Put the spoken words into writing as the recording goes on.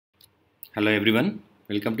Hello everyone,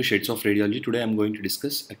 welcome to Shades of Radiology. Today I am going to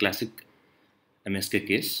discuss a classic MSK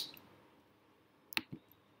case.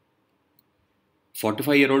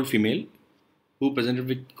 45-year-old female who presented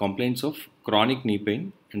with complaints of chronic knee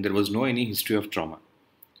pain and there was no any history of trauma.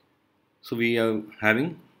 So we are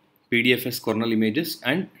having PDFS coronal images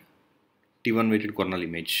and T1 weighted coronal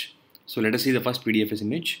image. So let us see the first PDFS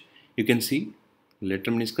image. You can see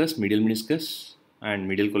lateral meniscus, medial meniscus and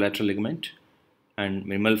medial collateral ligament and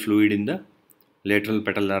minimal fluid in the lateral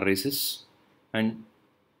patellar races. And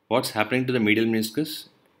what's happening to the medial meniscus?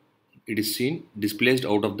 It is seen displaced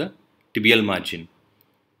out of the tibial margin.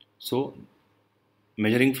 So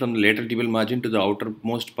measuring from the lateral tibial margin to the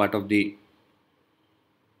outermost part of the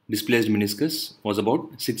displaced meniscus was about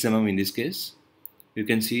 6 mm in this case. You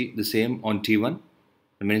can see the same on T1.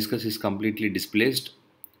 The meniscus is completely displaced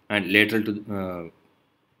and lateral to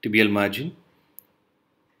tibial margin.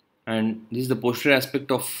 And this is the posterior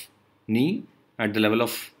aspect of knee at the level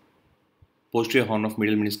of posterior horn of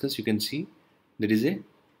medial meniscus. You can see there is a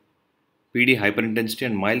PD hyperintensity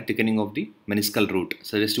and mild thickening of the meniscal root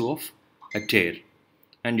suggestive of a tear.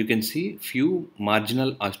 And you can see few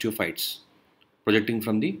marginal osteophytes projecting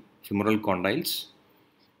from the femoral condyles.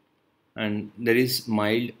 And there is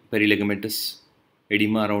mild periligamentous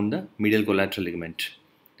edema around the medial collateral ligament.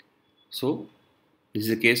 So this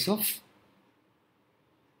is a case of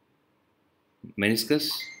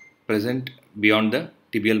meniscus present beyond the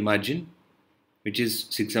tibial margin, which is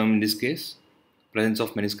 6 mm in this case. Presence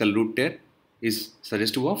of meniscal root tear is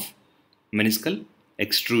suggestive of meniscal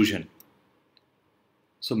extrusion.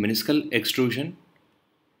 So meniscal extrusion,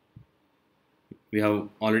 we have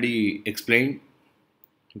already explained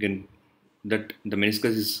again that the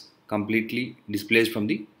meniscus is completely displaced from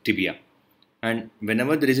the tibia, and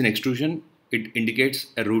whenever there is an extrusion it indicates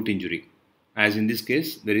a root injury, as in this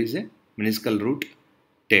case there is a meniscal root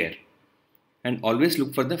tear. And always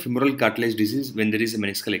look for the femoral cartilage disease when there is a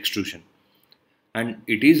meniscal extrusion, and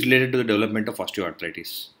it is related to the development of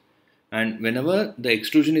osteoarthritis. And whenever the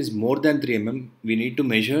extrusion is more than 3 mm, we need to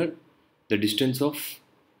measure the distance of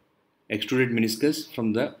extruded meniscus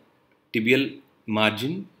from the tibial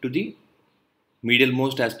margin to the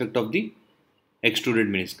medialmost aspect of the extruded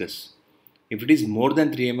meniscus. If it is more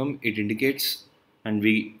than 3 mm, it indicates and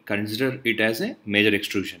we consider it as a major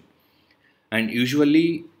extrusion. And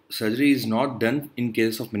usually surgery is not done in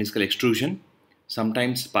case of meniscal extrusion.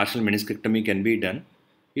 Sometimes partial meniscectomy can be done.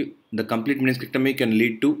 The complete meniscectomy can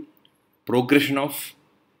lead to progression of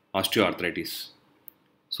osteoarthritis.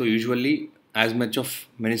 So usually as much of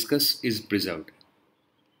meniscus is preserved.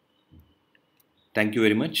 Thank you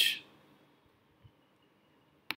very much.